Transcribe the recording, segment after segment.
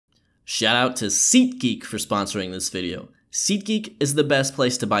Shout out to SeatGeek for sponsoring this video. SeatGeek is the best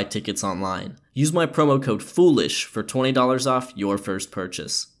place to buy tickets online. Use my promo code FOOLISH for $20 off your first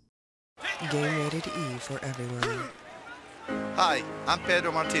purchase. Game rated E for everyone. Hi, I'm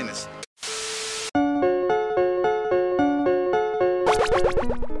Pedro Martinez.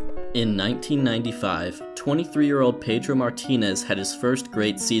 In 1995, 23-year-old Pedro Martinez had his first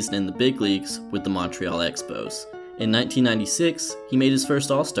great season in the big leagues with the Montreal Expos. In 1996, he made his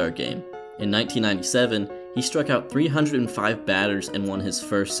first All-Star game. In 1997, he struck out 305 batters and won his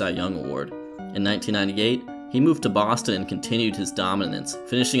first Cy Young Award. In 1998, he moved to Boston and continued his dominance,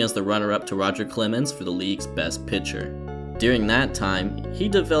 finishing as the runner-up to Roger Clemens for the league's best pitcher. During that time, he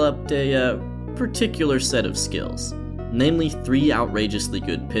developed a particular set of skills, namely 3 outrageously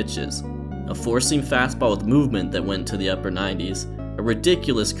good pitches: a 4-seam fastball with movement that went to the upper 90s, a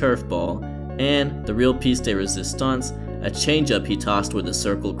ridiculous curveball, and the real piece de resistance, a changeup he tossed with a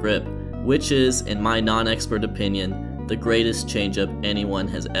circle grip, which is, in my non-expert opinion, the greatest changeup anyone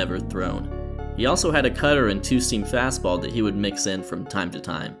has ever thrown. He also had a cutter and 2-seam fastball that he would mix in from time to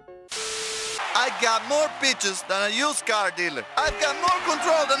time. I got more pitches than a used car dealer. I've got more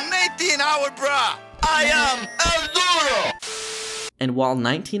control than an 18-hour bra. I am El Duro! And while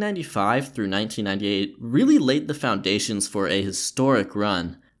 1995 through 1998 really laid the foundations for a historic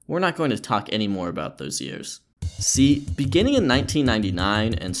run, we're not going to talk any more about those years. See, beginning in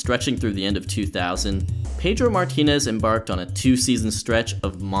 1999 and stretching through the end of 2000, Pedro Martinez embarked on a 2-season stretch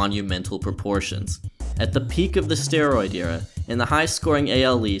of monumental proportions. At the peak of the steroid era, in the high-scoring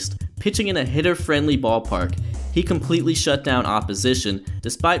AL East, pitching in a hitter-friendly ballpark, he completely shut down opposition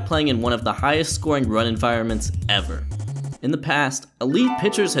despite playing in one of the highest-scoring run environments ever. In the past, elite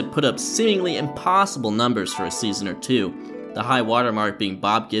pitchers had put up seemingly impossible numbers for a season or two, the high watermark being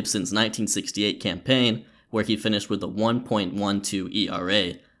Bob Gibson's 1968 campaign, where he finished with a 1.12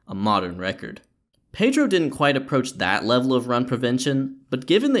 ERA, a modern record. Pedro didn't quite approach that level of run prevention, but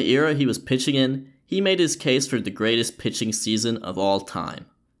given the era he was pitching in, he made his case for the greatest pitching season of all time.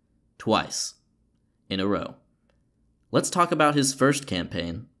 Twice. In a row. Let's talk about his first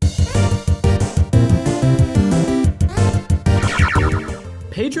campaign.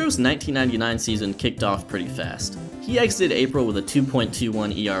 Pedro's 1999 season kicked off pretty fast. He exited April with a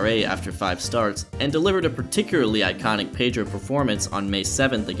 2.21 ERA after 5 starts, and delivered a particularly iconic Pedro performance on May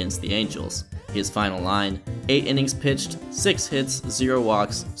 7th against the Angels. His final line: 8 innings pitched, 6 hits, 0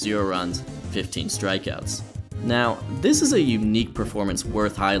 walks, 0 runs, 15 strikeouts. Now, this is a unique performance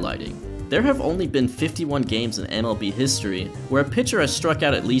worth highlighting. There have only been 51 games in MLB history where a pitcher has struck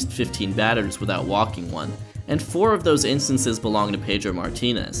out at least 15 batters without walking one, and 4 of those instances belong to Pedro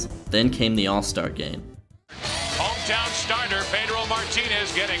Martinez. Then came the All-Star game. Hometown starter Pedro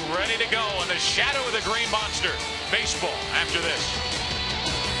Martinez getting ready to go in the shadow of the Green Monster. Baseball after this.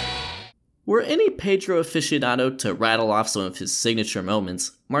 Were any Pedro aficionado to rattle off some of his signature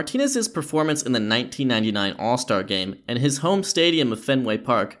moments, Martinez's performance in the 1999 All-Star game and his home stadium of Fenway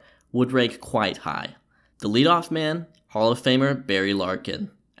Park would rank quite high. The leadoff man, Hall of Famer Barry Larkin.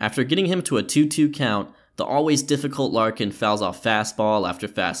 After getting him to a 2-2 count, the always difficult Larkin fouls off fastball after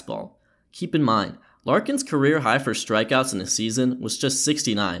fastball. Keep in mind, Larkin's career high for strikeouts in a season was just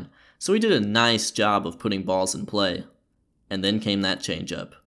 69, so he did a nice job of putting balls in play. And then came that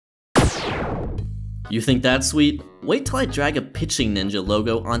changeup. You think that's sweet? Wait till I drag a Pitching Ninja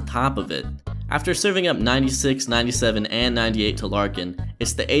logo on top of it. After serving up 96, 97, and 98 to Larkin,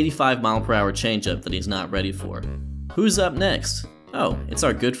 it's the 85-mile-per-hour changeup that he's not ready for. Who's up next? Oh, it's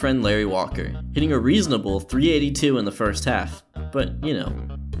our good friend Larry Walker, hitting a reasonable 382 in the first half. But, you know,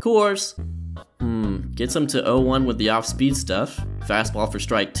 Coors. Gets him to 0-1 with the off-speed stuff, fastball for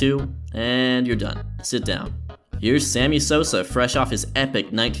strike 2, and you're done. Sit down. Here's Sammy Sosa fresh off his epic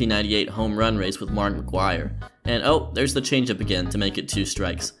 1998 home run race with Mark McGwire. And oh, there's the changeup again to make it 2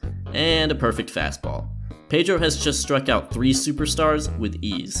 strikes. And a perfect fastball. Pedro has just struck out 3 superstars with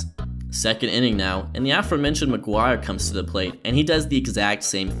ease. Second inning now, and the aforementioned McGwire comes to the plate, and he does the exact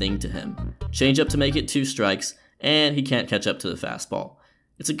same thing to him. Changeup to make it 2 strikes, and he can't catch up to the fastball.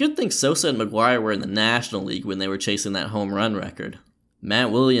 It's a good thing Sosa and McGwire were in the National League when they were chasing that home run record. Matt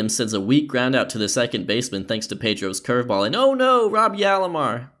Williams sends a weak ground out to the second baseman thanks to Pedro's curveball, and oh no, Robbie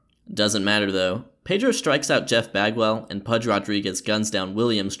Alomar! Doesn't matter though. Pedro strikes out Jeff Bagwell, and Pudge Rodriguez guns down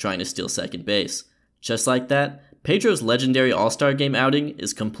Williams trying to steal second base. Just like that, Pedro's legendary All-Star Game outing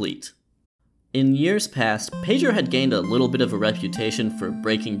is complete. In years past, Pedro had gained a little bit of a reputation for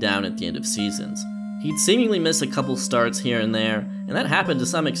breaking down at the end of seasons. He'd seemingly miss a couple starts here and there, and that happened to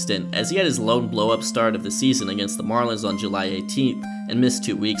some extent as he had his lone blow-up start of the season against the Marlins on July 18th and missed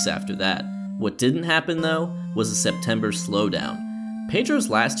 2 weeks after that. What didn't happen though was a September slowdown. Pedro's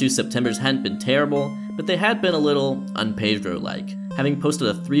last 2 Septembers hadn't been terrible, but they had been a little un-Pedro-like, having posted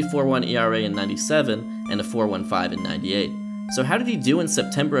a 3.41 ERA in 97 and a 4.15 in 98. So how did he do in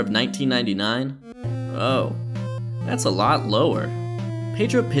September of 1999? Oh, that's a lot lower.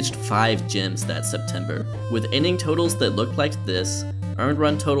 Pedro pitched 5 gems that September, with inning totals that looked like this, earned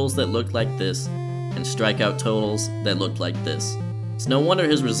run totals that looked like this, and strikeout totals that looked like this. It's no wonder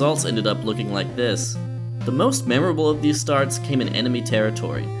his results ended up looking like this. The most memorable of these starts came in enemy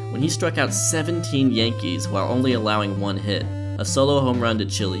territory, when he struck out 17 Yankees while only allowing 1 hit, a solo home run to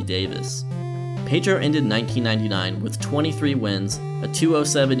Chili Davis. Pedro ended 1999 with 23 wins, a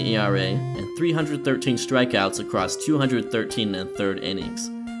 2.07 ERA, and 313 strikeouts across 213 1/3 innings.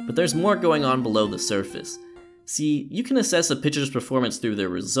 But there's more going on below the surface. See, you can assess a pitcher's performance through their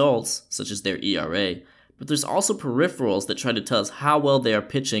results, such as their ERA, but there's also peripherals that try to tell us how well they are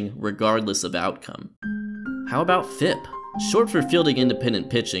pitching regardless of outcome. How about FIP? Short for fielding independent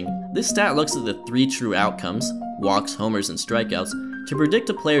pitching, this stat looks at the 3 true outcomes, walks, homers, and strikeouts, to predict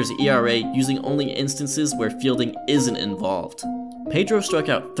a player's ERA using only instances where fielding isn't involved. Pedro struck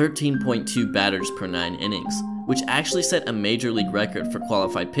out 13.2 batters per 9 innings, which actually set a major league record for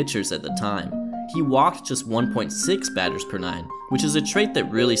qualified pitchers at the time. He walked just 1.6 batters per 9, which is a trait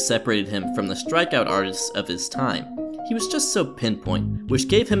that really separated him from the strikeout artists of his time. He was just so pinpoint, which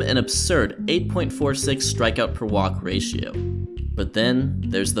gave him an absurd 8.46 strikeout per walk ratio. But then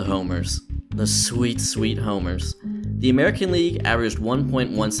there's the homers. The sweet, sweet homers. The American League averaged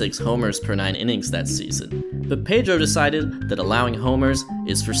 1.16 homers per 9 innings that season, but Pedro decided that allowing homers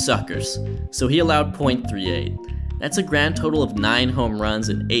is for suckers, so he allowed .38. That's a grand total of 9 home runs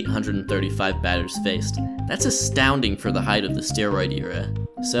and 835 batters faced. That's astounding for the height of the steroid era.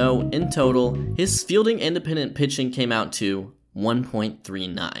 So, in total, his fielding independent pitching came out to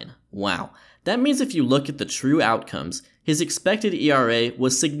 1.39. Wow. That means if you look at the true outcomes, his expected ERA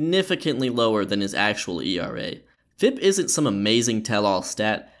was significantly lower than his actual ERA. FIP isn't some amazing tell-all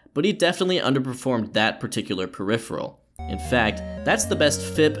stat, but he definitely underperformed that particular peripheral. In fact, that's the best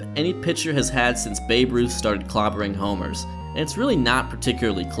FIP any pitcher has had since Babe Ruth started clobbering homers, and it's really not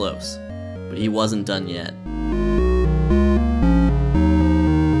particularly close. But he wasn't done yet.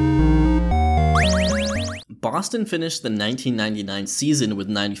 Boston finished the 1999 season with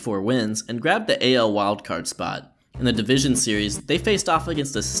 94 wins and grabbed the AL wildcard spot. In the division series, they faced off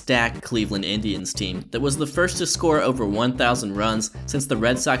against a stacked Cleveland Indians team that was the first to score over 1,000 runs since the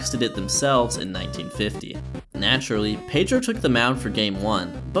Red Sox did it themselves in 1950. Naturally, Pedro took the mound for Game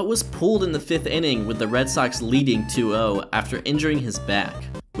 1, but was pulled in the 5th inning with the Red Sox leading 2-0 after injuring his back.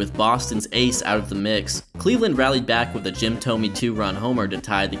 With Boston's ace out of the mix, Cleveland rallied back with a Jim Thome 2-run homer to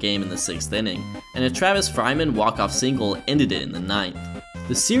tie the game in the 6th inning, and a Travis Fryman walk-off single ended it in the 9th.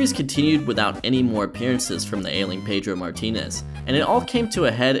 The series continued without any more appearances from the ailing Pedro Martinez, and it all came to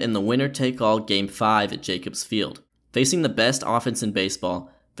a head in the winner-take-all Game 5 at Jacobs Field. Facing the best offense in baseball,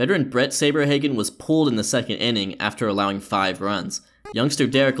 veteran Brett Saberhagen was pulled in the 2nd inning after allowing 5 runs. Youngster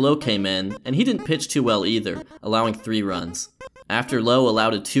Derek Lowe came in, and he didn't pitch too well either, allowing 3 runs. After Lowe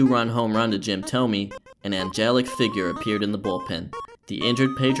allowed a 2-run home run to Jim Thome, an angelic figure appeared in the bullpen. The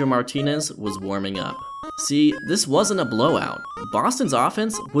injured Pedro Martinez was warming up. See, this wasn't a blowout. Boston's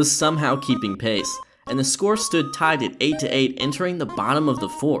offense was somehow keeping pace, and the score stood tied at 8-8 entering the bottom of the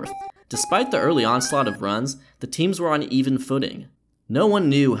 4th. Despite the early onslaught of runs, the teams were on even footing. No one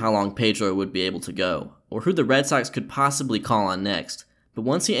knew how long Pedro would be able to go, or who the Red Sox could possibly call on next. But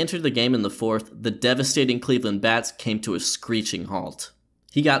once he entered the game in the 4th, the devastating Cleveland bats came to a screeching halt.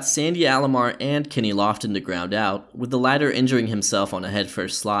 He got Sandy Alomar and Kenny Lofton to ground out, with the latter injuring himself on a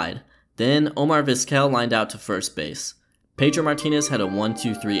headfirst slide. Then Omar Vizquel lined out to first base. Pedro Martinez had a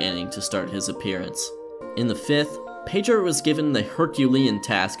 1-2-3 inning to start his appearance. In the 5th, Pedro was given the Herculean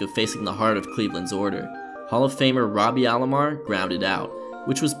task of facing the heart of Cleveland's order. Hall of Famer Robbie Alomar grounded out,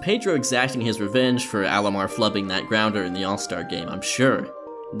 which was Pedro exacting his revenge for Alomar flubbing that grounder in the All-Star game, I'm sure.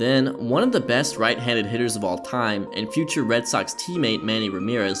 Then, one of the best right-handed hitters of all time and future Red Sox teammate Manny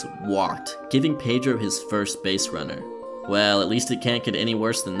Ramirez walked, giving Pedro his first base runner. Well, at least it can't get any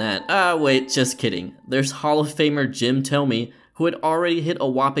worse than that. Wait, just kidding. There's Hall of Famer Jim Thome, who had already hit a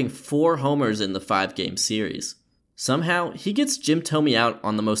whopping 4 homers in the 5-game series. Somehow, he gets Jim Thome out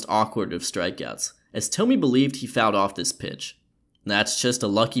on the most awkward of strikeouts, as Thome believed he fouled off this pitch. That's just a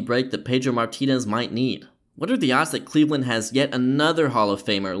lucky break that Pedro Martinez might need. What are the odds that Cleveland has yet another Hall of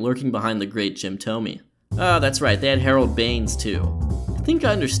Famer lurking behind the great Jim Thome? Oh, that's right, they had Harold Baines too. I think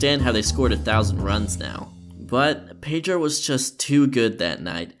I understand how they scored 1,000 runs now. But Pedro was just too good that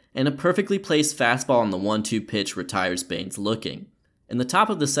night, and a perfectly placed fastball on the 1-2 pitch retires Baines looking. In the top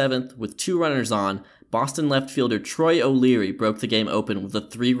of the 7th, with 2 runners on, Boston left fielder Troy O'Leary broke the game open with a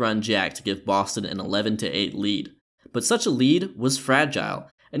 3-run jack to give Boston an 11-8 lead. But such a lead was fragile,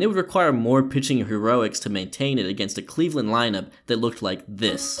 and it would require more pitching heroics to maintain it against a Cleveland lineup that looked like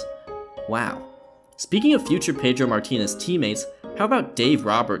this. Wow. Speaking of future Pedro Martinez teammates, how about Dave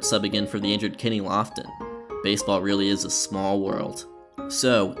Roberts subbing in for the injured Kenny Lofton? Baseball really is a small world.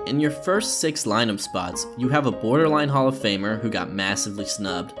 So, in your first 6 lineup spots, you have a borderline Hall of Famer who got massively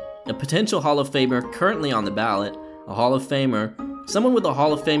snubbed, a potential Hall of Famer currently on the ballot, a Hall of Famer, someone with a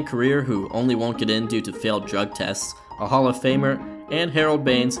Hall of Fame career who only won't get in due to failed drug tests, a Hall of Famer, and Harold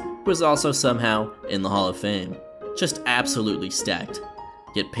Baines, who is also somehow in the Hall of Fame. Just absolutely stacked.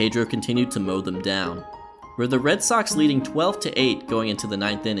 Yet Pedro continued to mow them down. Were the Red Sox leading 12-8 going into the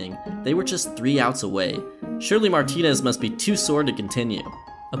 9th inning, they were just 3 outs away. Surely Martinez must be too sore to continue.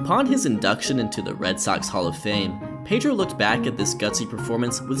 Upon his induction into the Red Sox Hall of Fame, Pedro looked back at this gutsy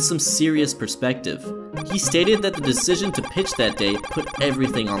performance with some serious perspective. He stated that the decision to pitch that day put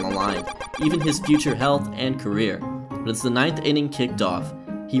everything on the line, even his future health and career. But as the 9th inning kicked off,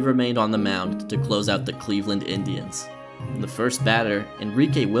 he remained on the mound to close out the Cleveland Indians. The first batter,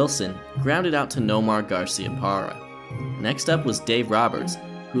 Enrique Wilson, grounded out to Nomar Garciaparra. Next up was Dave Roberts,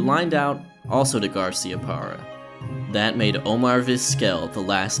 who lined out also to Garciaparra. That made Omar Vizquel the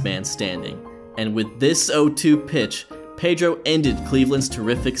last man standing, and with this 0-2 pitch, Pedro ended Cleveland's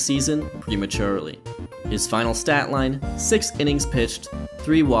terrific season prematurely. His final stat line, 6 innings pitched,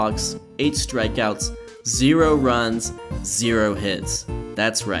 3 walks, 8 strikeouts, 0 runs, 0 hits.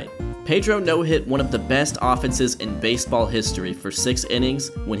 That's right. Pedro no-hit one of the best offenses in baseball history for 6 innings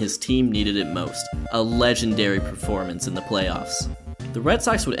when his team needed it most. A legendary performance in the playoffs. The Red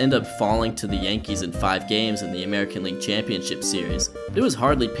Sox would end up falling to the Yankees in 5 games in the American League Championship Series, but it was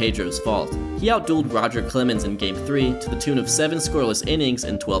hardly Pedro's fault. He outdueled Roger Clemens in Game 3 to the tune of 7 scoreless innings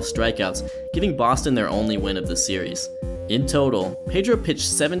and 12 strikeouts, giving Boston their only win of the series. In total, Pedro pitched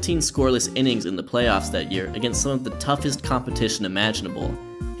 17 scoreless innings in the playoffs that year against some of the toughest competition imaginable.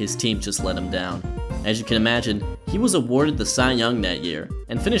 His team just let him down. As you can imagine, he was awarded the Cy Young that year,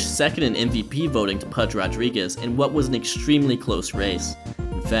 and finished second in MVP voting to Pudge Rodriguez in what was an extremely close race.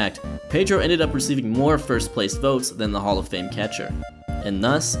 In fact, Pedro ended up receiving more first place votes than the Hall of Fame catcher. And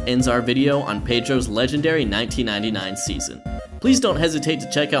thus ends our video on Pedro's legendary 1999 season. Please don't hesitate to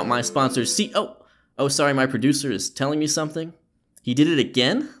check out my sponsor Oh, sorry, my producer is telling me something. He did it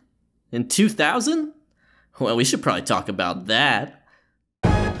again? In 2000? Well, we should probably talk about that.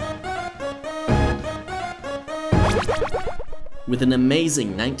 With an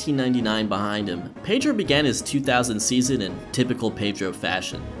amazing 1999 behind him, Pedro began his 2000 season in typical Pedro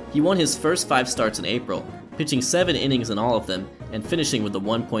fashion. He won his first 5 starts in April, pitching 7 innings in all of them, and finishing with a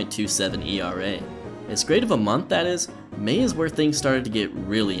 1.27 ERA. As great of a month that is, May is where things started to get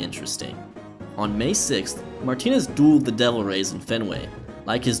really interesting. On May 6th, Martinez dueled the Devil Rays in Fenway.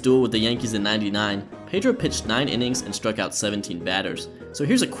 Like his duel with the Yankees in '99, Pedro pitched 9 innings and struck out 17 batters. So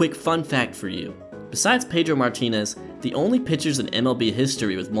here's a quick fun fact for you. Besides Pedro Martinez, the only pitchers in MLB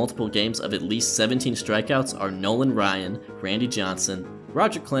history with multiple games of at least 17 strikeouts are Nolan Ryan, Randy Johnson,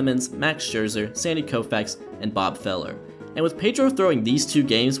 Roger Clemens, Max Scherzer, Sandy Koufax, and Bob Feller. And with Pedro throwing these 2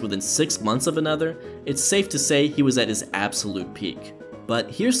 games within 6 months of another, it's safe to say he was at his absolute peak.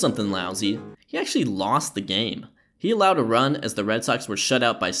 But here's something lousy. He actually lost the game. He allowed a run as the Red Sox were shut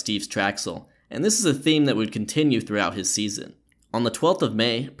out by Steve Traxel, and this is a theme that would continue throughout his season. On the 12th of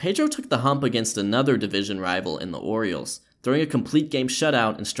May, Pedro took the hump against another division rival in the Orioles, throwing a complete game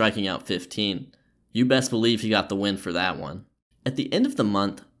shutout and striking out 15. You best believe he got the win for that one. At the end of the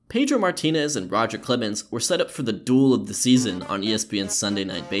month, Pedro Martinez and Roger Clemens were set up for the duel of the season on ESPN's Sunday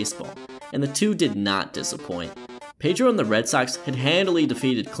Night Baseball, and the two did not disappoint. Pedro and the Red Sox had handily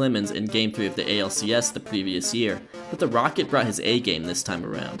defeated Clemens in Game 3 of the ALCS the previous year, but the Rocket brought his A game this time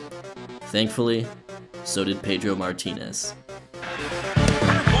around. Thankfully, so did Pedro Martinez.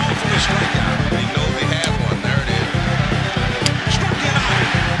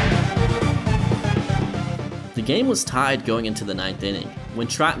 The game was tied going into the 9th inning, when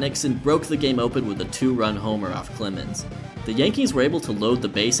Trot Nixon broke the game open with a 2-run homer off Clemens. The Yankees were able to load the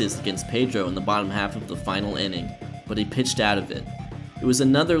bases against Pedro in the bottom half of the final inning, but he pitched out of it. It was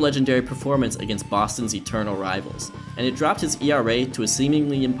another legendary performance against Boston's eternal rivals, and it dropped his ERA to a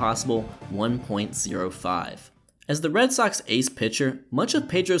seemingly impossible 1.05. As the Red Sox ace pitcher, much of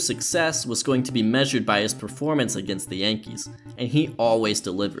Pedro's success was going to be measured by his performance against the Yankees, and he always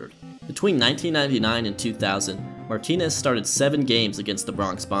delivered. Between 1999 and 2000, Martinez started 7 games against the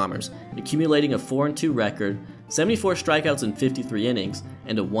Bronx Bombers, accumulating a 4-2 record, 74 strikeouts in 53 innings,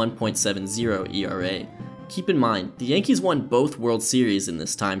 and a 1.70 ERA. Keep in mind, the Yankees won both World Series in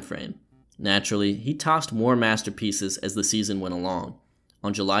this time frame. Naturally, he tossed more masterpieces as the season went along.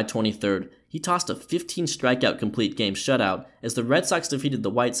 On July 23rd, he tossed a 15-strikeout complete game shutout as the Red Sox defeated the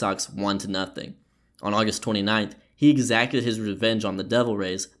White Sox 1-0. On August 29th, he exacted his revenge on the Devil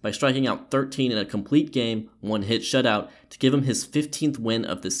Rays by striking out 13 in a complete game, one-hit shutout to give him his 15th win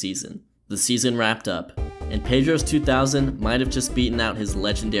of the season. The season wrapped up, and Pedro's 2000 might have just beaten out his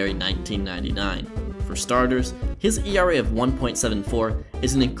legendary 1999. For starters, his ERA of 1.74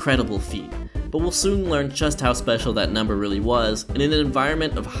 is an incredible feat, but we'll soon learn just how special that number really was in an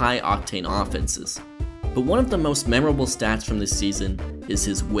environment of high-octane offenses. But one of the most memorable stats from this season is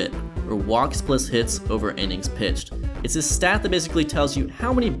his WHIP, or walks plus hits over innings pitched. It's a stat that basically tells you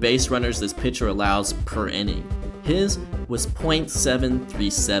how many base runners this pitcher allows per inning. His was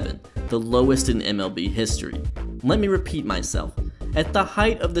 .737, the lowest in MLB history. Let me repeat myself. At the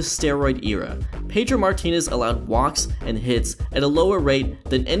height of the steroid era, Pedro Martinez allowed walks and hits at a lower rate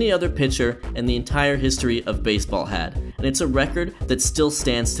than any other pitcher in the entire history of baseball had, and it's a record that still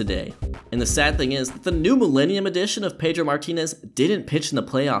stands today. And the sad thing is that the new Millennium edition of Pedro Martinez didn't pitch in the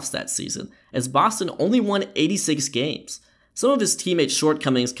playoffs that season, as Boston only won 86 games. Some of his teammates'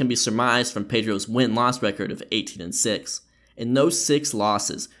 shortcomings can be surmised from Pedro's win-loss record of 18-6. In those 6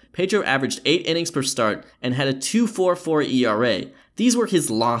 losses, Pedro averaged 8 innings per start and had a 2.44 ERA. These were his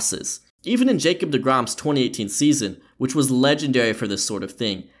losses. Even in Jacob deGrom's 2018 season, which was legendary for this sort of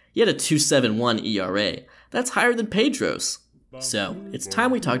thing, he had a 2.71 ERA. That's higher than Pedro's. So, it's time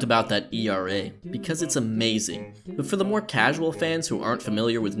we talked about that ERA, because it's amazing. But for the more casual fans who aren't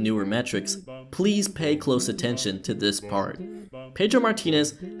familiar with newer metrics, please pay close attention to this part. Pedro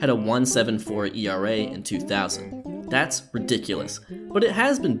Martinez had a 1.74 ERA in 2000. That's ridiculous, but it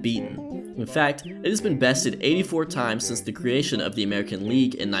has been beaten. In fact, it has been bested 84 times since the creation of the American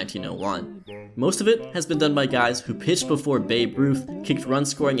League in 1901. Most of it has been done by guys who pitched before Babe Ruth kicked run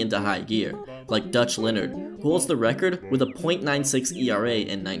scoring into high gear, like Dutch Leonard, who holds the record with a .96 ERA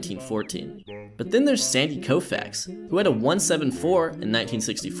in 1914. But then there's Sandy Koufax, who had a 1.74 in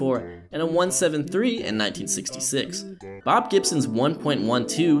 1964 and a 1.73 in 1966. Bob Gibson's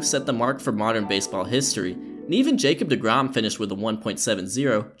 1.12 set the mark for modern baseball history, and even Jacob deGrom finished with a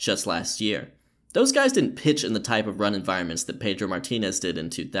 1.70 just last year. Those guys didn't pitch in the type of run environments that Pedro Martinez did in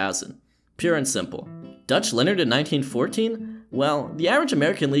 2000. Pure and simple. Dutch Leonard in 1914? Well, the average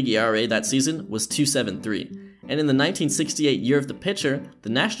American League ERA that season was 2.73, and in the 1968 year of the pitcher, the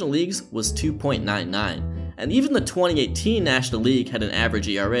National League's was 2.99, and even the 2018 National League had an average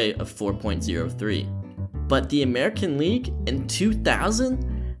ERA of 4.03. But the American League in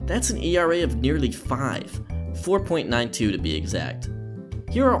 2000? That's an ERA of nearly 5, 4.92 to be exact.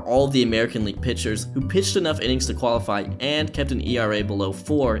 Here are all the American League pitchers who pitched enough innings to qualify and kept an ERA below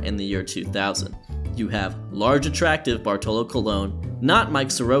 4 in the year 2000. You have large attractive Bartolo Colon, not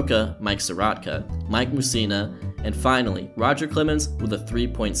Mike Soroka, Mike Sorotka, Mike Mussina, and finally Roger Clemens with a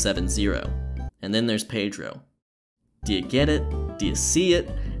 3.70. And then there's Pedro. Do you get it? Do you see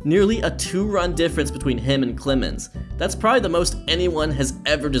it? Nearly a 2-run difference between him and Clemens. That's probably the most anyone has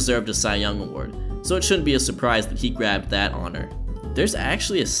ever deserved a Cy Young Award, so it shouldn't be a surprise that he grabbed that honor. There's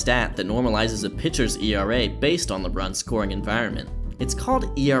actually a stat that normalizes a pitcher's ERA based on the run scoring environment. It's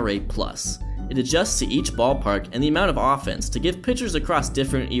called ERA+. It adjusts to each ballpark and the amount of offense to give pitchers across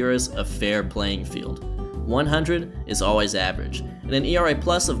different eras a fair playing field. 100 is always average, and an ERA+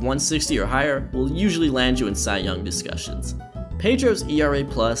 of 160 or higher will usually land you in Cy Young discussions. Pedro's ERA+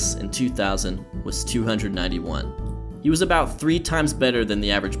 in 2000 was 291. He was about 3 times better than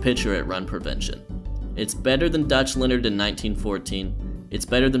the average pitcher at run prevention. It's better than Dutch Leonard in 1914. It's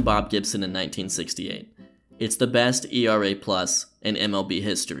better than Bob Gibson in 1968. It's the best ERA+ in MLB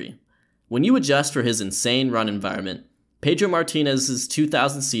history. When you adjust for his insane run environment, Pedro Martinez's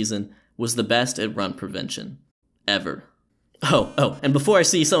 2000 season was the best at run prevention. Ever. Oh, and before I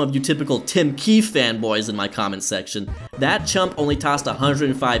see some of you typical Tim Keefe fanboys in my comments section, that chump only tossed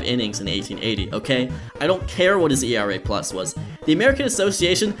 105 innings in 1880, okay? I don't care what his ERA+ was. The American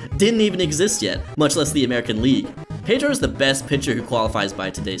Association didn't even exist yet, much less the American League. Pedro is the best pitcher who qualifies by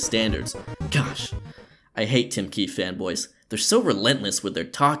today's standards. Gosh, I hate Tim Keefe fanboys. They're so relentless with their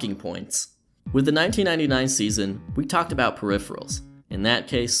talking points. With the 1999 season, we talked about peripherals. In that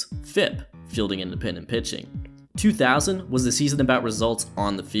case, FIP, fielding independent pitching. 2000 was the season about results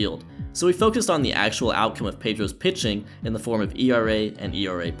on the field, so we focused on the actual outcome of Pedro's pitching in the form of ERA and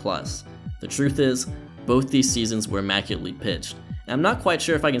ERA+. The truth is, both these seasons were immaculately pitched, and I'm not quite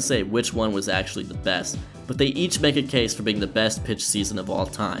sure if I can say which one was actually the best, but they each make a case for being the best pitched season of all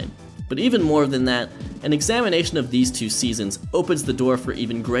time. But even more than that, an examination of these 2 seasons opens the door for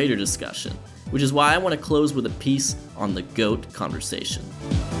even greater discussion, which is why I want to close with a piece on the GOAT conversation.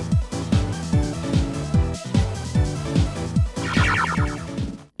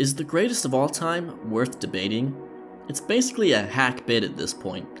 Is the greatest of all time worth debating? It's basically a hack bit at this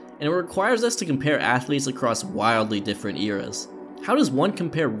point, and it requires us to compare athletes across wildly different eras. How does one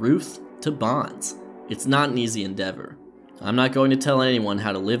compare Ruth to Bonds? It's not an easy endeavor. I'm not going to tell anyone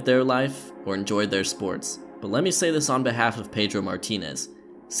how to live their life or enjoy their sports, but let me say this on behalf of Pedro Martinez.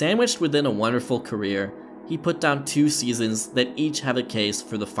 Sandwiched within a wonderful career, he put down 2 seasons that each have a case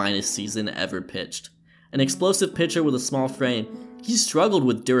for the finest season ever pitched. An explosive pitcher with a small frame, he struggled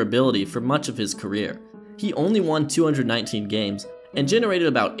with durability for much of his career. He only won 219 games and generated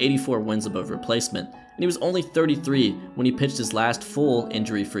about 84 wins above replacement, and he was only 33 when he pitched his last full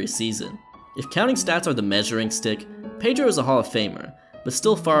injury-free season. If counting stats are the measuring stick, Pedro is a Hall of Famer, but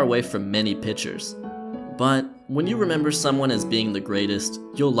still far away from many pitchers. But when you remember someone as being the greatest,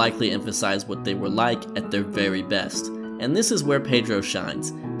 you'll likely emphasize what they were like at their very best. And this is where Pedro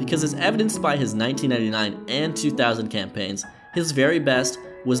shines, because as evidenced by his 1999 and 2000 campaigns, his very best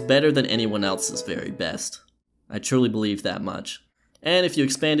was better than anyone else's very best. I truly believe that much. And if you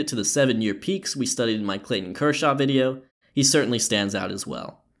expand it to the 7-year peaks we studied in my Clayton Kershaw video, he certainly stands out as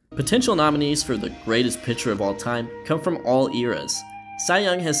well. Potential nominees for the greatest pitcher of all time come from all eras. Cy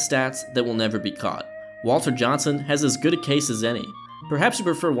Young has stats that will never be caught. Walter Johnson has as good a case as any. Perhaps you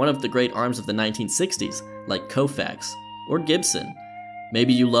prefer one of the great arms of the 1960s, like Koufax, or Gibson.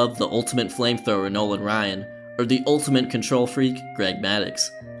 Maybe you love the ultimate flamethrower Nolan Ryan, or the ultimate control freak Greg Maddux.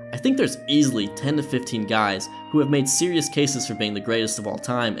 I think there's easily 10 to 15 guys who have made serious cases for being the greatest of all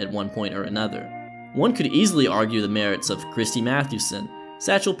time at one point or another. One could easily argue the merits of Christy Mathewson,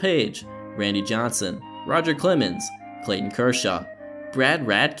 Satchel Paige, Randy Johnson, Roger Clemens, Clayton Kershaw, Brad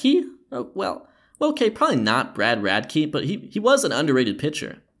Radke? Well, okay, probably not Brad Radke, but he was an underrated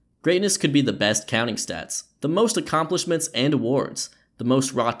pitcher. Greatness could be the best counting stats, the most accomplishments and awards, the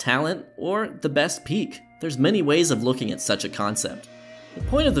most raw talent, or the best peak. There's many ways of looking at such a concept. The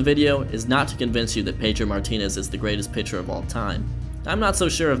point of the video is not to convince you that Pedro Martinez is the greatest pitcher of all time. I'm not so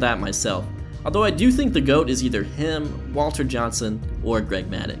sure of that myself, although I do think the GOAT is either him, Walter Johnson, or Greg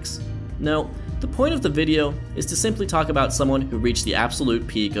Maddux. No, the point of the video is to simply talk about someone who reached the absolute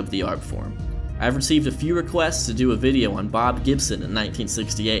peak of the art form. I've received a few requests to do a video on Bob Gibson in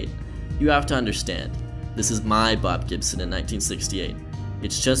 1968. You have to understand, this is my Bob Gibson in 1968.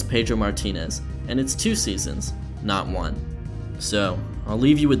 It's just Pedro Martinez, and it's 2 seasons, not 1. So, I'll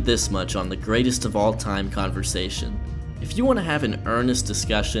leave you with this much on the greatest of all time conversation. If you want to have an earnest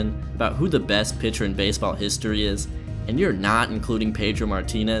discussion about who the best pitcher in baseball history is, and you're not including Pedro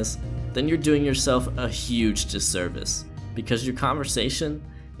Martinez, then you're doing yourself a huge disservice, because your conversation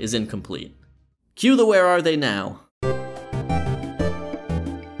is incomplete. Cue the Where Are They Now?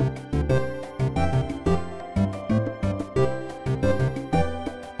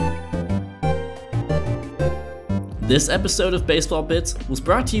 This episode of Baseball Bits was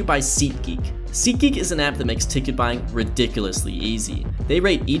brought to you by SeatGeek. SeatGeek is an app that makes ticket buying ridiculously easy. They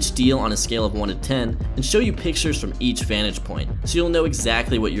rate each deal on a scale of 1 to 10 and show you pictures from each vantage point, so you'll know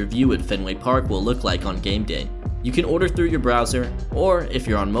exactly what your view at Fenway Park will look like on game day. You can order through your browser, or if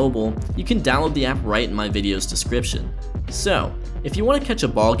you're on mobile, you can download the app right in my video's description. So, if you want to catch a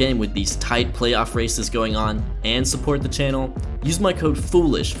ball game with these tight playoff races going on and support the channel, use my code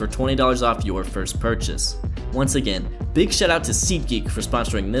FOOLISH for $20 off your first purchase. Once again, big shout out to SeatGeek for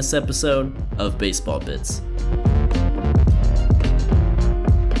sponsoring this episode of Baseball Bits.